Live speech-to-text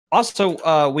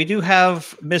Also, we do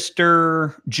have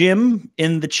Mr. Jim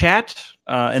in the chat,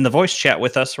 in the voice chat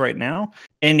with us right now.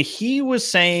 And he was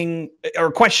saying,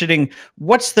 or questioning,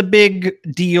 what's the big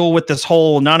deal with this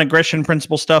whole non-aggression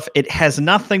principle stuff? It has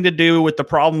nothing to do with the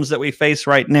problems that we face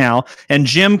right now. And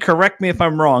Jim, correct me if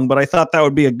I'm wrong, but I thought that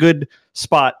would be a good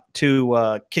spot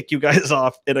to kick you guys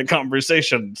off in a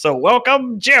conversation. So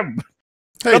welcome, Jim.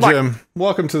 Hey, Jim.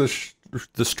 Welcome to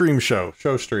the stream show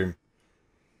stream.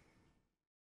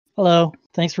 Hello.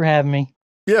 Thanks for having me.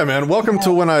 Yeah, man. Welcome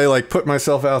to when I like put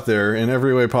myself out there in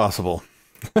every way possible.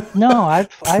 No,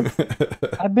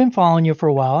 I've been following you for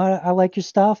a while. I like your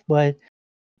stuff, but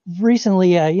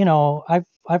recently, I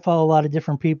follow a lot of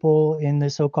different people in the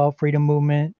so-called freedom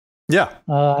movement. Yeah.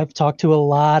 I've talked to a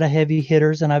lot of heavy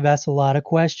hitters, and I've asked a lot of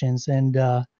questions. And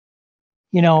I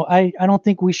don't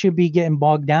think we should be getting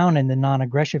bogged down in the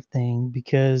non-aggressive thing,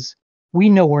 because we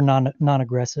know we're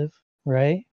non-aggressive,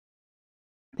 right?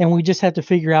 And we just have to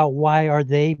figure out, why are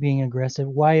they being aggressive?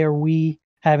 Why are we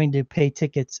having to pay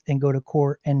tickets and go to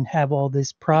court and have all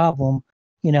this problem?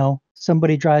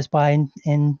 Somebody drives by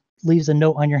and leaves a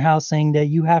note on your house saying that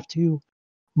you have to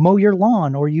mow your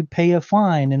lawn or you pay a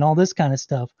fine and all this kind of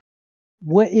stuff.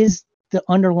 What is the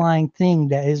underlying thing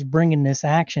that is bringing this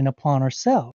action upon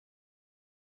ourselves?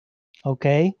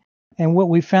 Okay. And what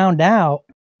we found out,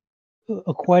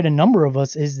 quite a number of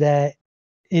us, is that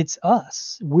it's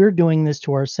us. We're doing this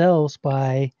to ourselves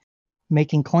by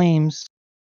making claims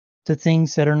to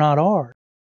things that are not ours.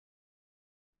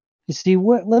 You see,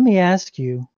 let me ask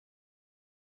you,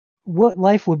 what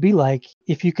life would be like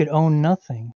if you could own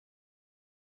nothing?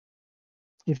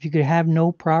 If you could have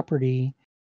no property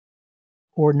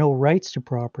or no rights to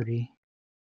property,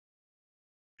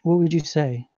 what would you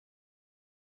say?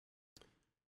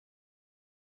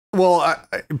 Well,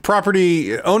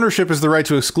 property ownership is the right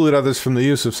to exclude others from the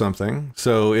use of something.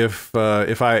 So if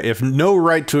no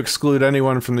right to exclude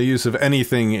anyone from the use of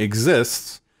anything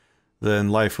exists, then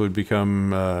life would become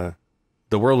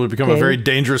the world would become a very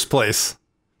dangerous place.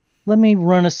 Let me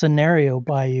run a scenario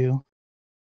by you.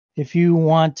 If you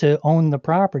want to own the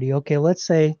property, okay, let's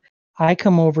say I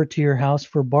come over to your house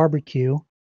for barbecue.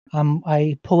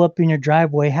 I pull up in your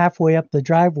driveway. Halfway up the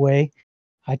driveway,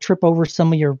 I trip over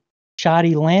some of your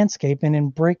shoddy landscaping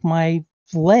and break my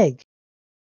leg.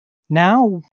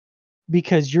 Now,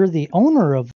 because you're the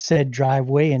owner of said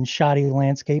driveway and shoddy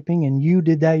landscaping, and you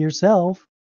did that yourself,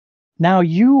 now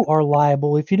you are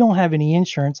liable. If you don't have any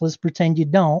insurance, let's pretend you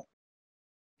don't,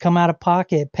 come out of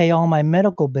pocket, pay all my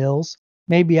medical bills.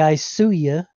 Maybe I sue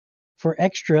you for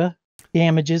extra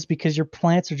damages because your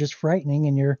plants are just frightening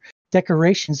and your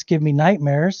decorations give me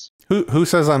nightmares. Who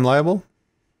says I'm liable?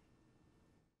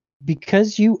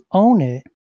 Because you own it,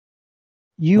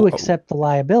 you accept the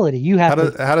liability. You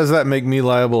have how does that make me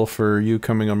liable for you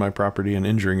coming on my property and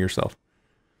injuring yourself?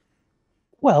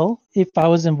 Well, if I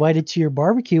was invited to your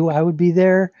barbecue, I would be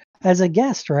there as a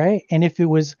guest, right? And if it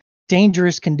was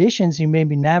dangerous conditions you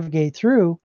maybe navigate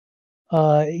through,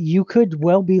 you could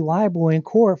well be liable in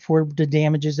court for the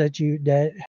damages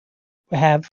that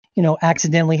have,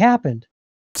 accidentally happened.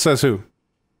 Says who?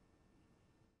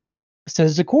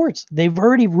 Says the courts. They've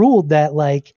already ruled that,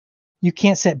 like, you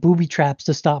can't set booby traps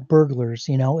to stop burglars.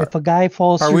 If a guy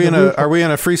falls are we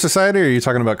in a free society, or are you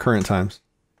talking about current times?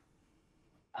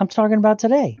 I'm talking about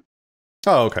today.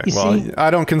 Oh, okay. I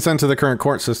don't consent to the current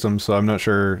court system, so I'm not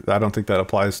sure. I don't think that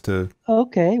applies to.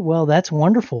 Okay, well, that's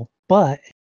wonderful, but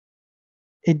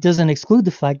it doesn't exclude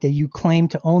the fact that you claim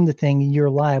to own the thing and you're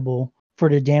liable for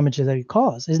the damages that you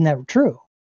cause. Isn't that true?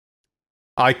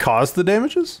 I caused the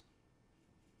damages?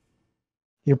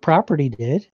 Your property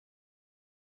did.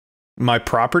 My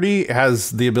property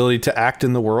has the ability to act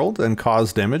in the world and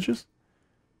cause damages?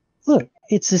 Look,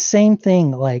 it's the same thing.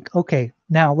 Like, okay,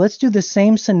 now let's do the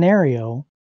same scenario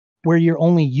where you're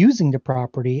only using the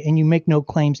property and you make no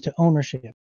claims to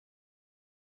ownership.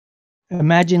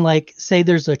 Imagine, like, say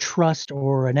there's a trust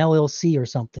or an LLC or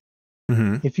something.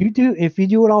 Mm-hmm. If you do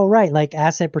it all right, like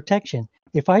asset protection,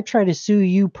 if I try to sue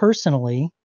you personally,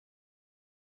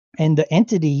 and the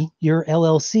entity, your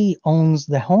LLC, owns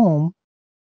the home,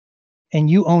 and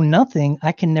you own nothing,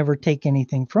 I can never take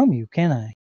anything from you, can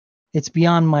I? It's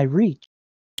beyond my reach.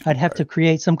 I'd have to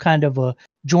create some kind of a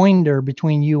joinder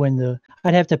between you and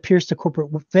I'd have to pierce the corporate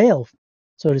veil,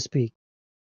 so to speak.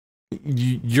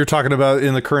 You're talking about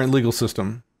in the current legal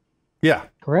system? Yeah.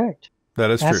 Correct.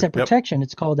 That is true. Asset protection. Yep.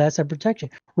 It's called asset protection.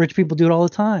 Rich people do it all the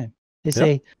time. They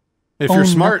say, if you're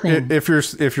smart, if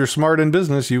you're smart in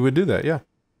business, you would do that. Yeah.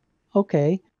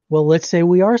 Okay, well, let's say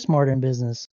we are smart in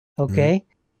business. Okay,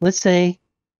 let's say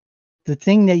the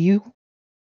thing that you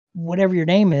whatever your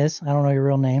name is. I don't know your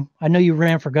real name. I know you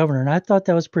ran for governor, and I thought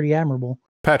that was pretty admirable.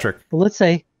 Patrick. But let's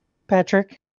say,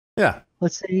 Patrick. Yeah.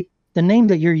 Let's say the name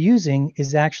that you're using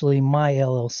is actually my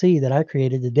LLC that I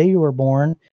created the day you were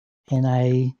born, and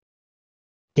I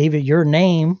gave it your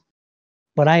name,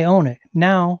 but I own it.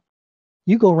 Now,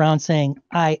 you go around saying,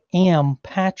 I am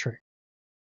Patrick.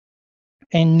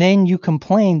 And then you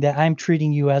complain that I'm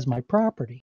treating you as my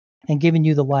property and giving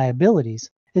you the liabilities.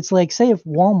 It's like, say if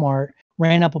Walmart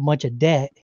ran up a bunch of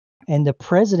debt and the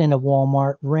president of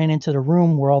Walmart ran into the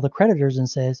room where all the creditors and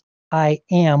says, I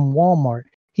am Walmart.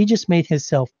 He just made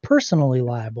himself personally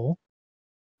liable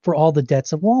for all the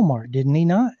debts of Walmart, didn't he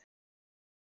not?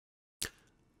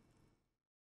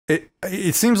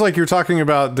 It seems like you're talking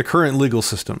about the current legal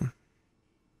system.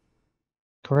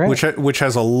 Correct. Which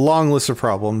has a long list of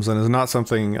problems and is not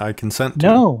something I consent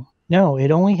to. No,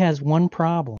 it only has one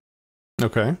problem.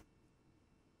 Okay.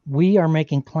 We are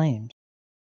making claims.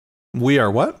 We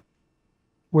are what?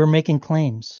 We're making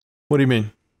claims. What do you mean?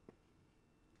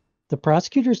 The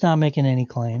prosecutor's not making any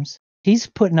claims. He's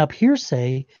putting up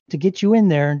hearsay to get you in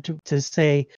there and to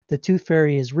say the tooth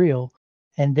fairy is real,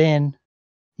 and then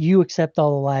you accept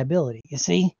all the liability. You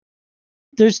see?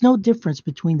 There's no difference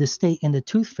between the state and the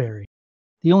tooth fairy.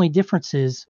 The only difference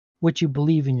is what you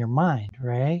believe in your mind,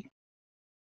 right?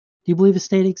 Do you believe a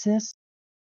state exists?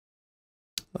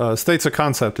 State's a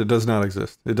concept. It does not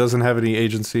exist. It doesn't have any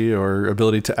agency or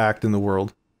ability to act in the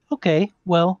world. Okay,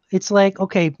 well, it's like,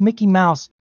 okay, Mickey Mouse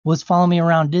was following me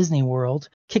around Disney World,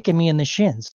 kicking me in the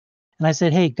shins. And I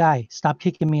said, hey, guy, stop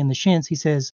kicking me in the shins. He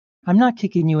says, I'm not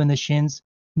kicking you in the shins.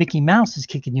 Mickey Mouse is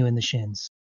kicking you in the shins.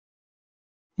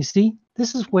 You see,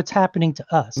 this is what's happening to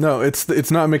us. No,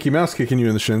 it's not Mickey Mouse kicking you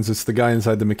in the shins. It's the guy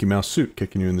inside the Mickey Mouse suit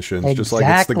kicking you in the shins. Exactly. Just like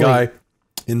it's the guy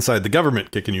inside the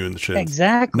government kicking you in the shins.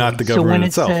 Exactly. Not the government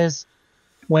itself. So when it says,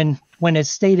 when a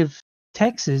state of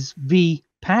Texas v.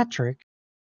 Patrick,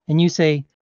 and you say,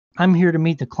 I'm here to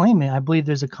meet the claimant, I believe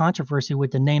there's a controversy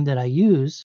with the name that I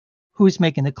use, who's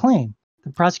making the claim?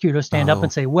 The prosecutor will stand up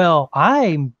and say, well,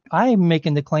 I'm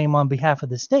making the claim on behalf of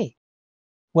the state.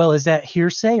 Well, is that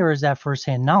hearsay or is that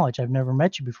firsthand knowledge? I've never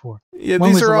met you before. Yeah,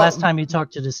 when was the last time you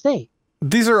talked to the state?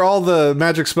 These are all the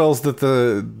magic spells that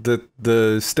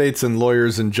the states and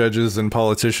lawyers and judges and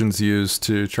politicians use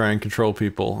to try and control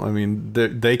people. I mean,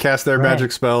 they cast their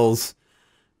magic spells.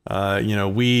 You know,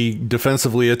 we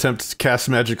defensively attempt to cast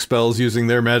magic spells using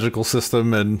their magical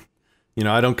system, and you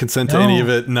know, I don't consent to any of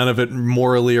it. None of it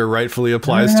morally or rightfully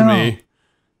applies to me.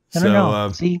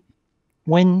 See,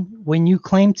 when you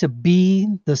claim to be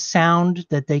the sound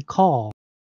that they call,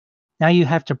 now you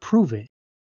have to prove it.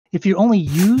 If you only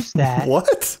use that,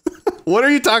 what? What are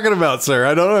you talking about, sir?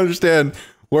 I don't understand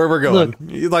where we're going.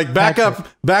 Look, like, back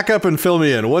up and fill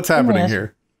me in. What's happening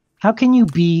here? How can you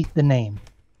be the name?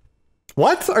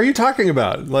 What are you talking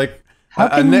about? Like,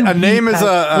 a name is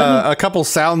a couple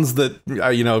sounds that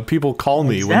you know, people call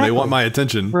me when they want my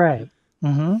attention. Right.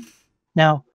 Mm-hmm.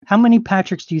 Now, how many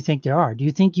Patricks do you think there are? Do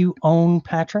you think you own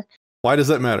Patrick? Why does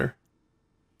that matter?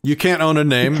 You can't own a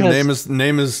name. Because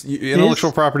name is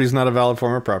intellectual property is not a valid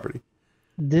form of property.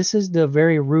 This is the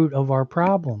very root of our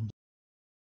problem.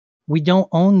 We don't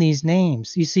own these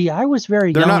names. You see, I was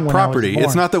very young. They're not property.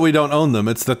 It's not that we don't own them.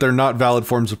 It's that they're not valid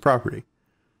forms of property.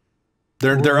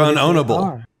 They're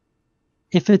unownable.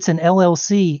 If it's an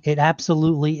LLC, it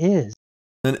absolutely is.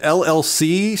 An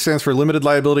LLC stands for Limited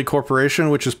Liability Corporation,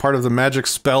 which is part of the magic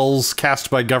spells cast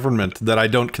by government that I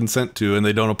don't consent to and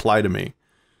they don't apply to me.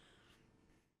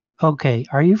 Okay,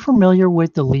 are you familiar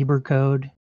with the Liber Code?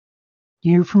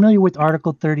 You're familiar with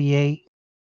Article 38?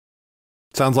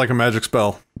 Sounds like a magic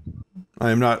spell.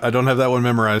 I don't have that one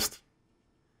memorized.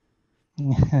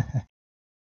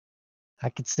 I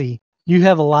could see. You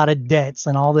have a lot of debts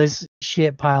and all this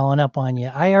shit piling up on you.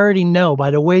 I already know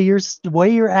by the way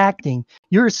you're acting,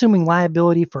 you're assuming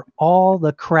liability for all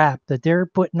the crap that they're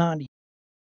putting on you.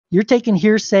 You're taking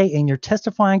hearsay and you're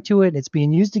testifying to it. It's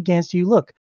being used against you.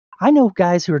 Look, I know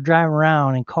guys who are driving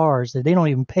around in cars that they don't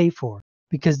even pay for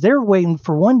because they're waiting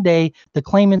for one day the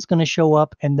claimant's going to show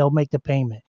up and they'll make the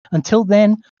payment. Until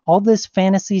then, all this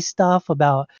fantasy stuff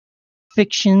about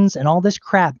fictions and all this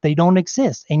crap, they don't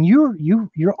exist. And you're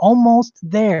almost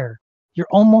there. You're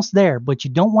almost there, but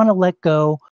you don't want to let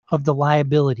go of the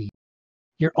liability.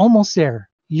 You're almost there.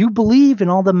 You believe in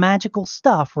all the magical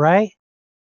stuff, right?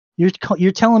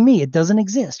 You're telling me it doesn't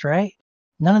exist, right?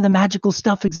 None of the magical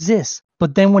stuff exists.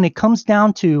 But then when it comes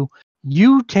down to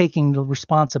you taking the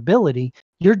responsibility,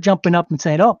 you're jumping up and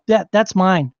saying, "Oh, that's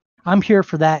mine. I'm here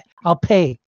for that. I'll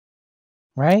pay."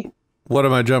 Right? What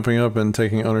am I jumping up and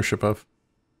taking ownership of?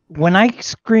 When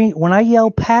I yell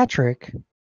Patrick,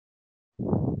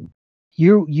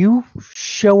 You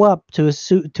show up to a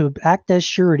suit to act as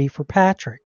surety for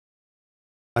Patrick.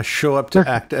 I show up to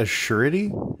act as surety?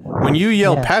 When you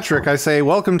yell Patrick, I say,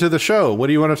 welcome to the show. What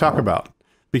do you want to talk about?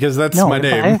 Because that's my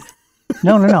name.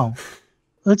 No.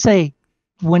 Let's say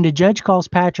when the judge calls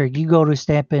Patrick, you go to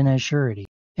step in as surety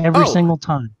every single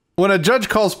time. When a judge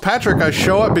calls Patrick, I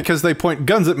show up because they point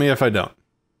guns at me if I don't.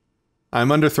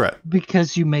 I'm under threat.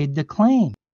 Because you made the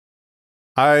claim.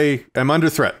 I am under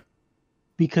threat.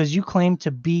 Because you claimed to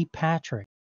be Patrick.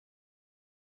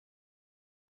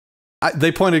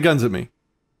 They pointed guns at me.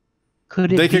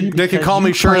 They could call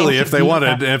me Shirley if they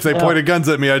wanted. And if they pointed guns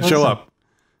at me, I'd show up.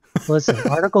 Listen,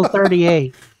 Article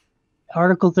 38.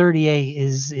 Article 38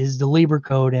 is the Lieber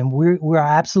Code, and we're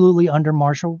absolutely under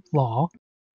martial law.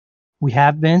 We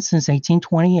have been since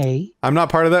 1828. I'm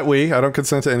not part of that we. I don't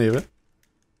consent to any of it.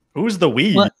 Who's the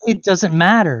we? Well, it doesn't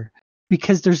matter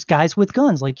because there's guys with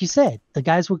guns, like you said. The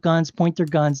guys with guns point their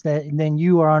guns, and then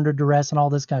you are under duress and all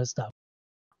this kind of stuff.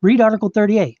 Read Article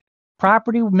 38.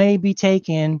 Property may be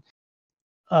taken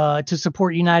to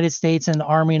support United States and the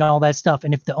Army and all that stuff.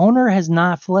 And if the owner has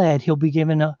not fled, he'll be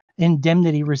given an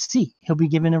indemnity receipt. He'll be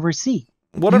given a receipt.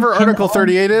 Whatever Article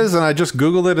 38 is, and I just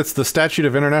Googled it, it's the Statute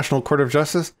of International Court of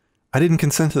Justice. I didn't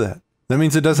consent to that. That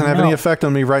means it doesn't have any effect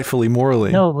on me rightfully,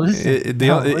 morally. No, listen.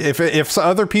 If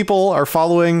other people are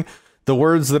following the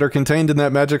words that are contained in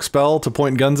that magic spell to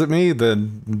point guns at me,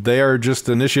 then they are just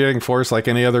initiating force like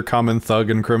any other common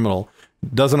thug and criminal.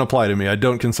 Doesn't apply to me. I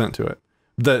don't consent to it.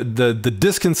 The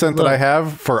disconsent that I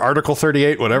have for Article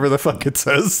 38, whatever the fuck it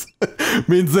says,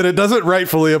 means that it doesn't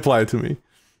rightfully apply to me.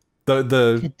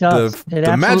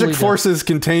 The magic forces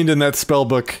contained in that spell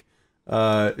book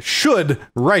should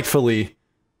rightfully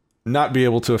not be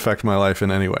able to affect my life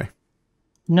in any way.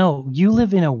 No, you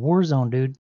live in a war zone,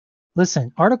 dude.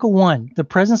 Listen, Article 1, the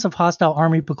presence of hostile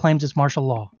army proclaims as martial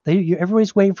law.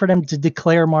 Everybody's waiting for them to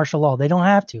declare martial law. They don't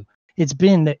have to. It's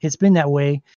been that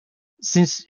way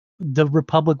since the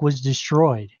Republic was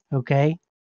destroyed, okay?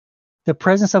 The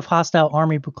presence of hostile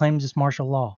army proclaims as martial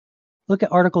law. Look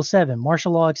at Article 7.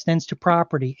 Martial law extends to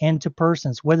property and to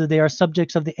persons, whether they are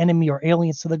subjects of the enemy or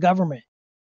aliens to the government.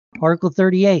 Article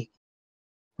 38,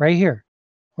 right here.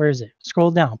 Where is it?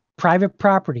 Scroll down. Private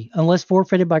property, unless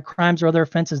forfeited by crimes or other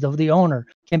offenses of the owner,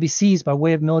 can be seized by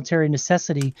way of military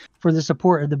necessity for the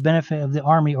support of the benefit of the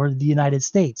Army or the United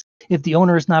States. If the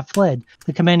owner is not fled,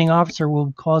 the commanding officer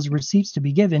will cause receipts to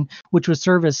be given, which would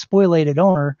serve as spoliated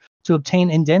owner to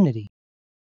obtain indemnity.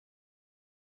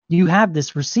 You have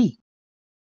this receipt.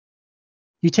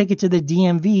 You take it to the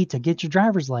DMV to get your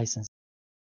driver's license.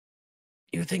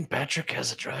 You think Patrick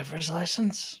has a driver's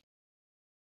license?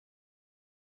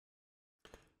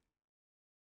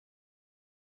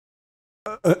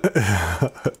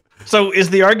 So is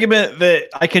the argument that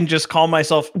I can just call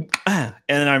myself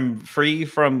and I'm free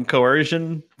from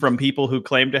coercion from people who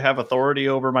claim to have authority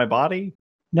over my body?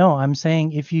 No, I'm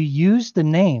saying if you use the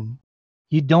name,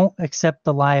 you don't accept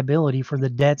the liability for the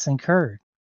debts incurred.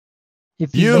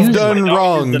 If You've done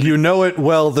wrong. You know it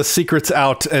well. The secret's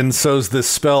out, and so's this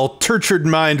spell. Tortured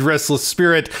mind, restless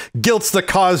spirit. Guilt's the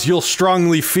cause. You'll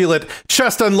strongly feel it.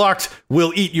 Chest unlocked.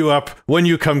 We'll eat you up. When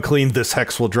you come clean, this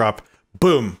hex will drop.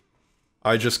 Boom.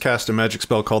 I just cast a magic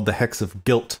spell called the Hex of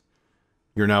Guilt.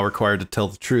 You're now required to tell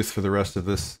the truth for the rest of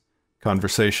this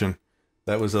conversation.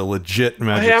 That was a legit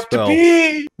magic spell,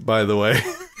 by the way.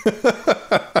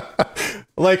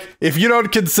 Like, if you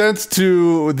don't consent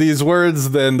to these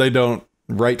words, then they don't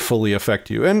rightfully affect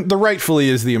you. And the rightfully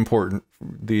is the important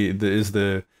is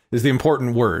the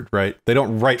important word, right? They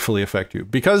don't rightfully affect you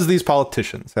because these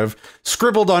politicians have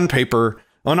scribbled on paper,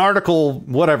 on article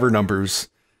whatever numbers,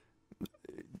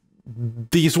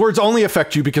 these words only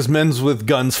affect you because men with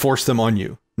guns force them on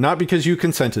you, not because you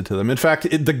consented to them. In fact,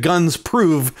 the guns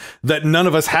prove that none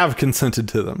of us have consented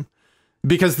to them,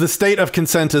 because the state of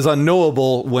consent is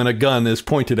unknowable when a gun is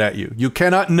pointed at you. You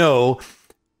cannot know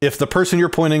if the person you're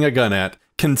pointing a gun at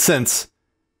consents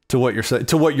to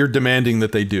what you're demanding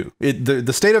that they do.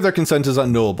 The state of their consent is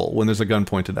unknowable when there's a gun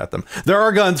pointed at them. There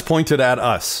are guns pointed at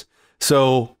us,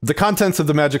 so the contents of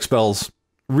the magic spells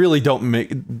really don't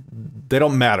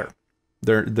matter.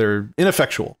 They're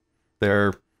ineffectual.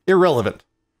 They're irrelevant.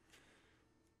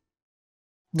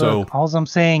 Look, so all I'm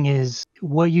saying is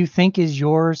what you think is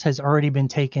yours has already been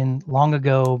taken long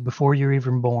ago before you're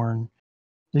even born.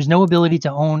 There's no ability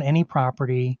to own any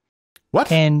property.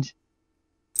 What? And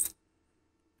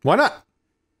why not?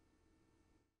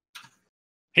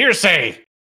 Hearsay.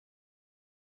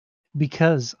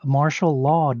 Because martial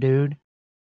law, dude.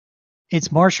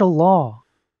 It's martial law.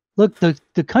 Look,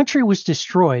 the country was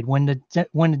destroyed when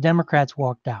the Democrats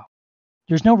walked out.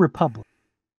 There's no republic.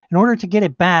 In order to get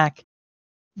it back,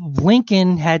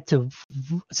 Lincoln had to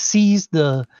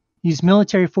use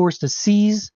military force to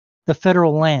seize the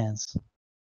federal lands.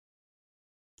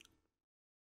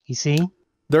 You see?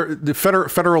 The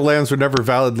federal lands were never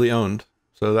validly owned.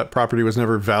 So that property was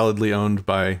never validly owned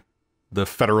by the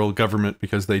federal government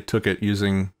because they took it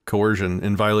using coercion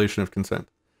in violation of consent.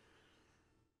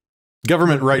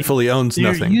 Government rightfully owns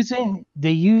nothing.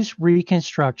 They use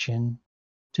Reconstruction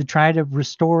to try to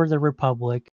restore the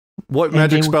Republic. What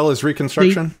magic spell is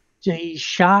Reconstruction? They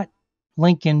shot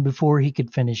Lincoln before he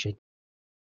could finish it.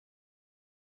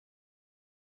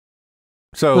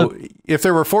 So, Look, if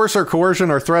there were force or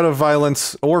coercion or threat of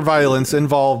violence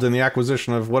involved in the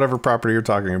acquisition of whatever property you're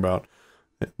talking about,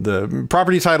 the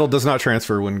property title does not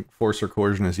transfer when force or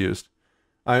coercion is used.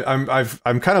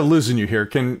 I'm kind of losing you here.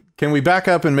 Can we back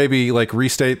up and maybe like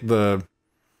restate the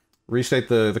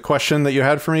question that you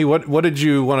had for me? What did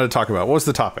you want to talk about? What was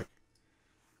the topic?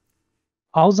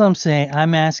 All I'm saying,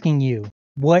 I'm asking you,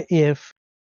 what if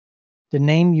the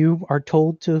name you are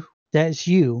told to that's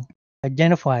you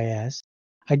identify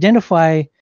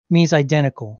means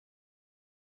identical.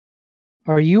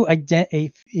 Are you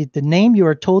if the name you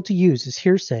are told to use is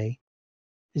hearsay,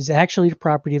 is actually the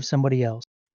property of somebody else?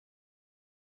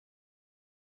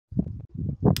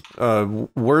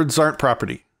 Words aren't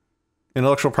property.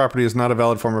 Intellectual property is not a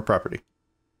valid form of property.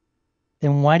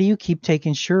 Then why do you keep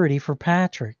taking surety for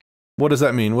Patrick? What does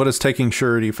that mean? What does taking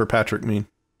surety for Patrick mean?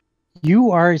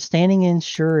 You are standing in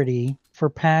surety for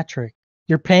Patrick.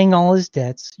 You're paying all his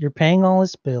debts. You're paying all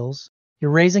his bills.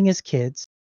 You're raising his kids.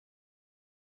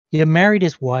 You married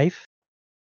his wife.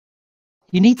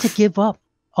 You need to give up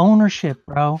ownership,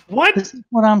 bro. What? This is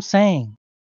what I'm saying.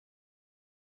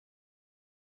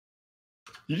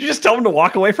 Did you just tell him to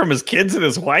walk away from his kids and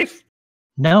his wife?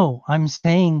 No, I'm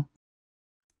saying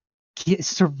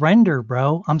surrender,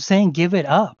 bro. I'm saying give it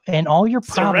up, and all your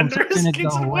problems are going to go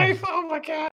away. Oh my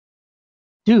god,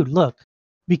 dude! Look,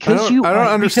 I don't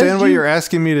understand what you're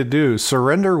asking me to do.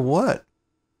 Surrender what?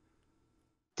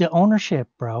 The ownership,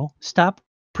 bro. Stop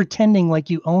pretending like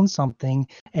you own something,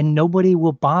 and nobody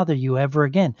will bother you ever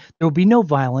again. There will be no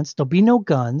violence. There'll be no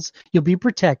guns. You'll be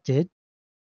protected.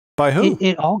 By who?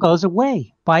 It all goes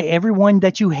away. By everyone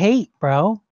that you hate,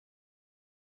 bro.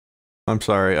 I'm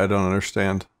sorry, I don't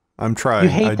understand. I'm trying. You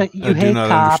hate I do not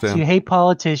cops. understand. You hate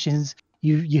politicians.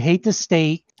 You hate the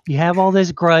state. You have all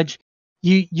this grudge.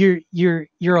 You're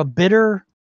a bitter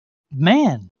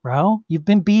man, bro. You've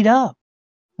been beat up.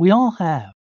 We all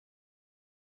have.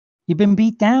 You've been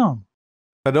beat down.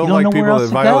 I don't like people that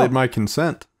violate my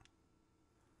consent.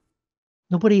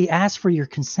 Nobody asked for your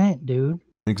consent, dude.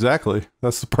 Exactly.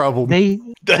 That's the problem.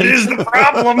 That is the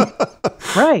problem.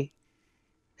 Right.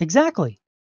 Exactly.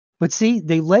 But see,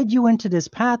 they led you into this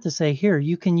path to say, here,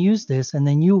 you can use this, and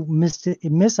then you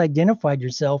misidentified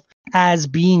yourself as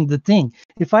being the thing.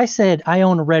 If I said, I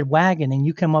own a red wagon, and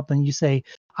you come up and you say,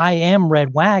 I am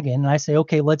red wagon, and I say,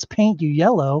 okay, let's paint you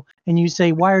yellow, and you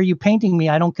say, why are you painting me?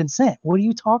 I don't consent. What are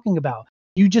you talking about?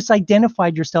 You just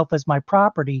identified yourself as my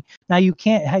property. Now you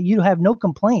have no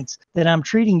complaints that I'm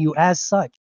treating you as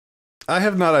such. I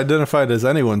have not identified as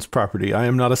anyone's property. I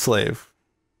am not a slave.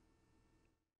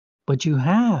 But you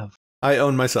have. I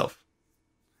own myself.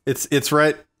 It's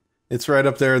right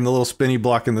up there in the little spinny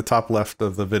block in the top left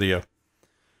of the video.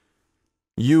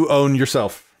 You own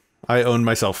yourself. I own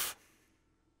myself.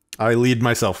 I lead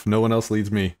myself. No one else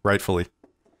leads me, rightfully.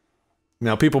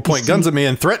 Now people point guns at me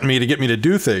and threaten me to get me to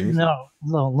do things. No,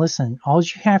 listen. All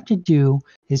you have to do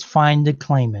is find the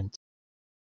claimant.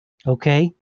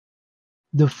 Okay?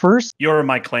 You're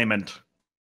my claimant.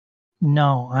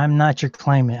 No, I'm not your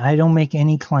claimant. I don't make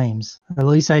any claims. Or at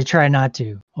least I try not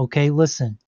to. Okay,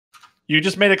 listen. You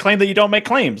just made a claim that you don't make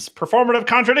claims. Performative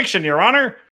contradiction, Your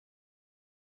Honor.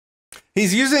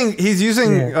 He's using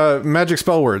magic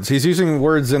spell words. He's using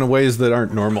words in ways that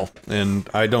aren't normal, and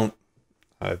I don't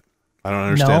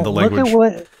understand the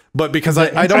language. But because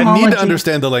I don't need to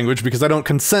understand the language because I don't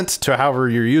consent to however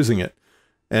you're using it,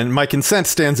 and my consent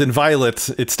stands in violet.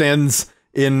 It stands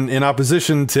in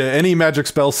opposition to any magic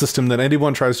spell system that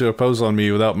anyone tries to oppose on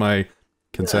me without my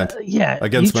consent.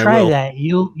 Against my will. You try that,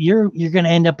 you're gonna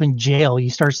end up in jail. You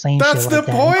start saying that's shit the like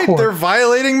point. That they're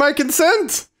violating my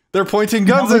consent. They're pointing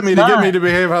guns at me to get me to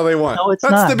behave how they want. No, it's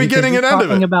that's not, the beginning and end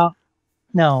of it.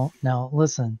 No,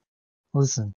 listen.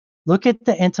 Look at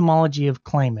the etymology of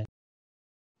claimant.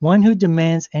 One who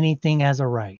demands anything as a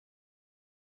right.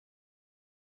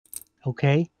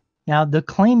 Okay? Now, the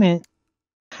claimant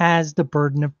has the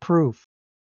burden of proof.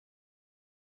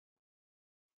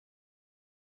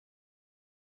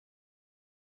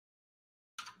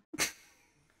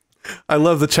 I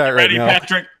love the chat right now.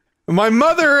 Patrick? My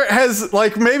mother has,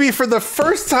 like, maybe for the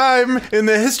first time in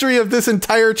the history of this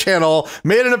entire channel,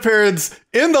 made an appearance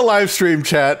in the live stream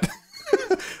chat.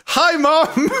 Hi,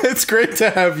 Mom. It's great to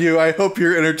have you. I hope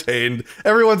you're entertained.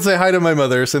 Everyone say hi to my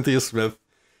mother, Cynthia Smith.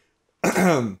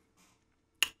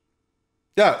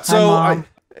 Yeah, so Hi,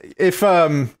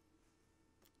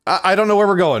 I don't know where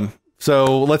we're going.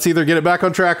 So let's either get it back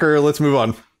on track or let's move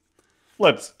on.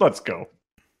 Let's go.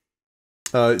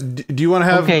 Do you want to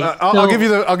have? Okay, I'll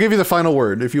give you the final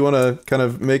word if you want to kind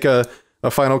of make a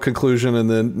final conclusion, and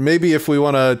then maybe if we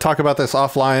want to talk about this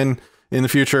offline in the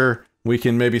future, we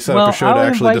can maybe set up a show to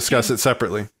actually discuss it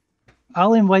separately.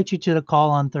 I'll invite you to the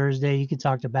call on Thursday. You can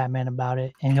talk to Batman about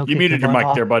it, and he'll. You muted your mic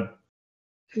there, bud.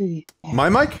 My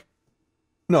mic?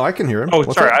 No, I can hear him. Oh,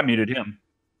 sorry, I muted him.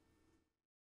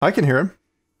 I can hear him.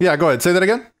 Yeah, go ahead. Say that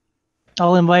again.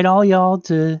 I'll invite all y'all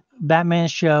to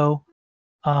Batman's show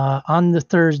on the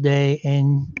Thursday,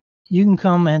 and you can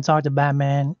come and talk to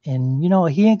Batman. And, you know,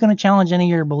 he ain't going to challenge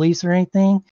any of your beliefs or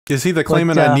anything. Is he the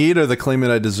claimant I need or the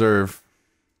claimant I deserve?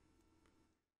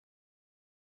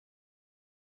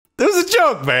 It was a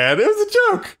joke, man. It was a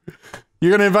joke.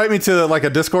 You're going to invite me to, like, a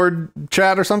Discord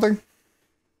chat or something?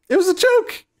 It was a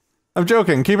joke. I'm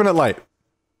joking. Keeping it light.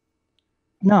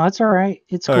 No, it's all right.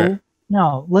 It's cool. Right.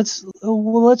 No, let's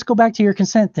go back to your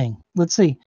consent thing. Let's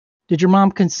see. Did your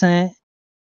mom consent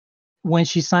when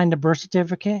she signed the birth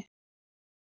certificate?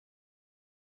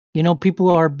 You know, people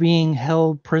are being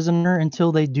held prisoner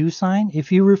until they do sign.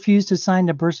 If you refuse to sign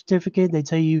the birth certificate, they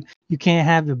tell you you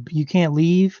can't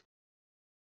leave.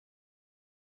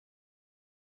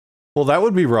 Well, that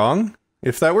would be wrong.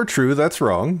 If that were true, that's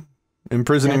wrong.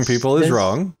 Imprisoning people is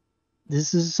wrong.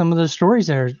 This is some of the stories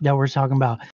that we're talking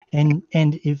about. And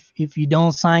if you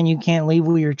don't sign, you can't leave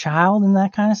with your child and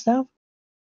that kind of stuff.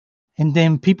 And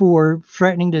then people were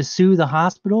threatening to sue the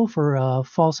hospital for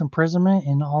false imprisonment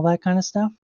and all that kind of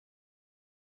stuff.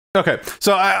 Okay,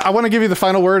 so I want to give you the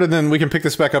final word, and then we can pick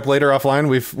this back up later offline.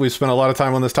 We've spent a lot of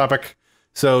time on this topic,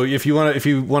 so if you want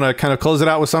to kind of close it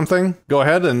out with something, go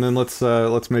ahead, and then let's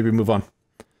maybe move on.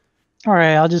 All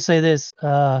right, I'll just say this: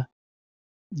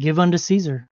 give unto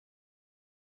Caesar.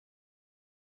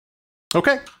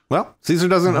 Okay, well, Caesar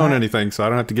doesn't own anything, so I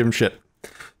don't have to give him shit.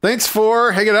 Thanks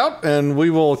for hanging out, and we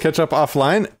will catch up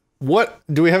offline. What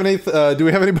do we have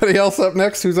anybody else up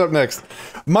next? Who's up next?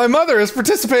 My mother is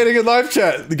participating in live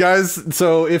chat, guys.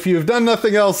 So if you've done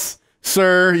nothing else,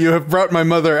 sir, you have brought my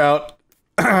mother out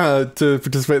to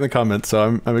participate in the comments.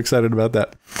 So I'm excited about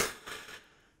that.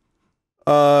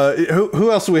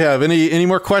 Who else do we have? Any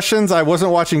more questions? I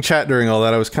wasn't watching chat during all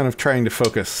that. I was kind of trying to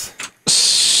focus.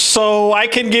 So I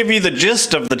can give you the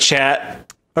gist of the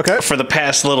chat. Okay. For the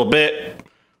past little bit.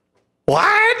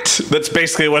 What? That's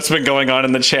basically what's been going on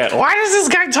in the chat. What is this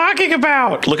guy talking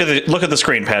about? Look at the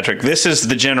screen, Patrick. This is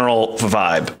the general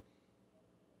vibe.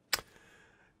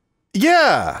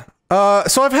 Yeah.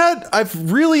 So I've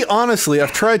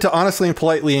tried to honestly and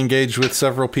politely engage with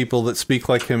several people that speak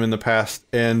like him in the past,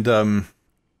 and I'm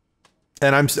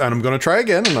going to try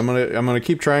again, and I'm going to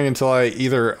keep trying until I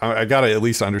got to at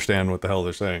least understand what the hell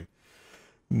they're saying.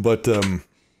 But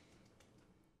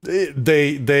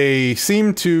they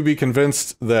seem to be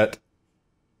convinced that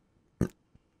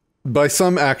by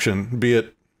some action, be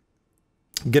it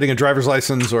getting a driver's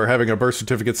license or having a birth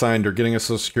certificate signed or getting a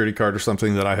social security card or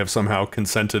something, that I have somehow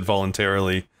consented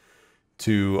voluntarily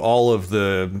to all of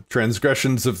the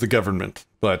transgressions of the government.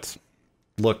 But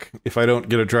look, if I don't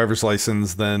get a driver's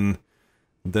license, then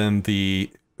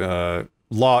the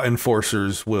law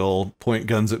enforcers will point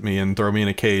guns at me and throw me in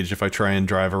a cage if I try and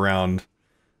drive around.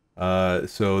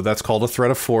 So that's called a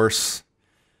threat of force,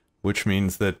 which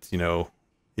means that, you know,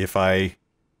 if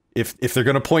they're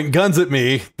going to point guns at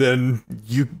me, then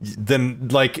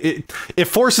if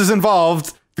force is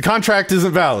involved, the contract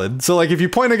isn't valid. So like, if you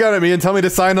point a gun at me and tell me to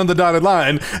sign on the dotted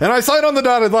line, and I sign on the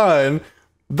dotted line,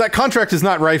 that contract is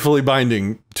not rightfully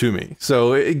binding to me.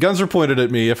 So guns are pointed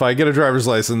at me. If I get a driver's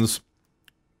license,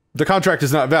 the contract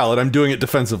is not valid. I'm doing it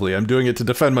defensively. I'm doing it to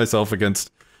defend myself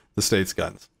against the state's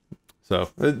guns. So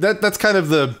that's kind of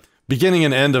the beginning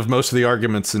and end of most of the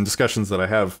arguments and discussions that I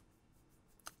have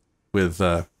with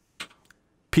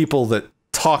people that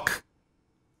talk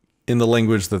in the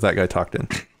language that guy talked in.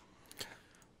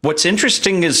 What's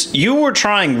interesting is you were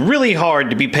trying really hard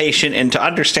to be patient and to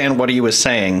understand what he was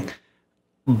saying,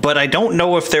 but I don't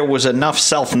know if there was enough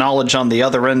self-knowledge on the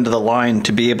other end of the line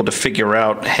to be able to figure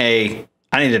out, hey,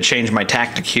 I need to change my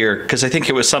tactic here, because I think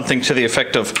it was something to the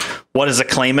effect of, what is a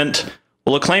claimant?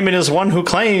 Well, a claimant is one who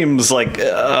claims, like,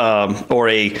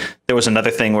 there was another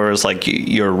thing where it was like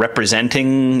you're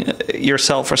representing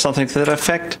yourself or something to that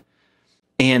effect.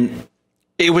 And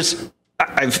it was,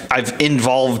 I've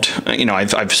involved, you know,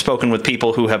 I've spoken with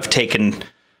people who have taken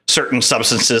certain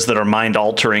substances that are mind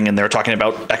altering, and they're talking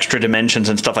about extra dimensions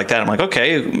and stuff like that. I'm like,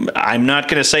 okay, I'm not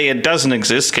going to say it doesn't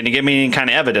exist. Can you give me any kind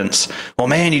of evidence? Well,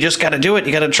 man, you just got to do it.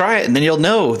 You got to try it, and then you'll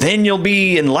know. Then you'll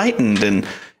be enlightened. And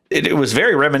it was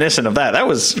very reminiscent of that. That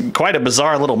was quite a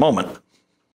bizarre little moment.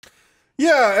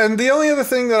 Yeah, and the only other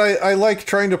thing that I like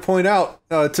trying to point out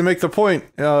to make the point,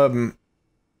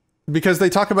 because they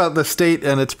talk about the state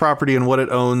and its property and what it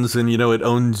owns, and, you know, it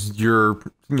owns your,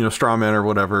 you know, straw man or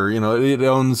whatever, you know, it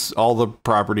owns all the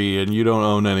property and you don't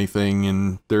own anything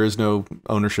and there is no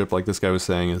ownership, like this guy was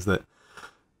saying, is that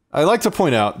I like to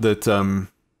point out that,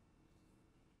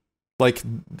 like,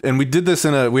 and we did this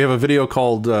we have a video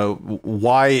called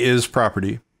Why is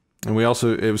Property? And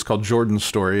it was called Jordan's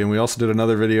Story. And we also did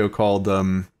another video called,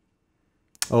 oh,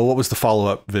 what was the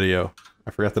follow-up video?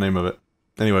 I forgot the name of it.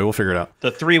 Anyway, we'll figure it out. The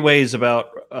 3 ways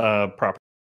about property.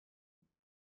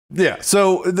 Yeah,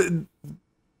 so the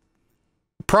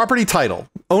property title,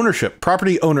 ownership,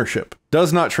 property ownership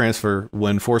does not transfer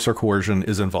when force or coercion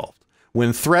is involved.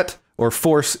 When threat or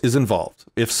force is involved,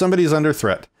 if somebody is under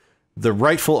threat, the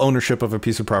rightful ownership of a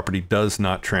piece of property does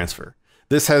not transfer.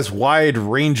 This has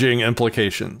wide-ranging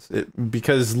implications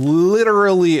because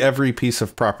literally every piece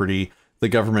of property the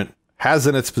government has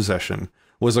in its possession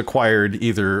was acquired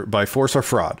either by force or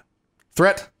fraud.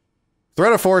 Threat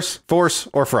of force,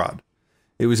 or fraud.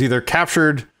 It was either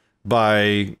captured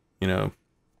by, you know,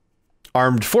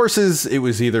 armed forces. It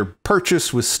was either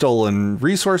purchased with stolen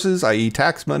resources, i.e.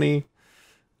 tax money.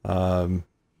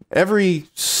 Every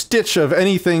stitch of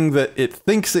anything that it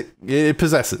thinks it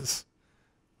possesses,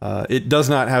 it does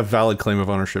not have valid claim of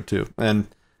ownership to. And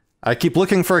I keep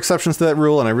looking for exceptions to that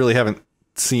rule, and I really haven't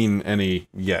seen any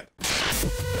yet.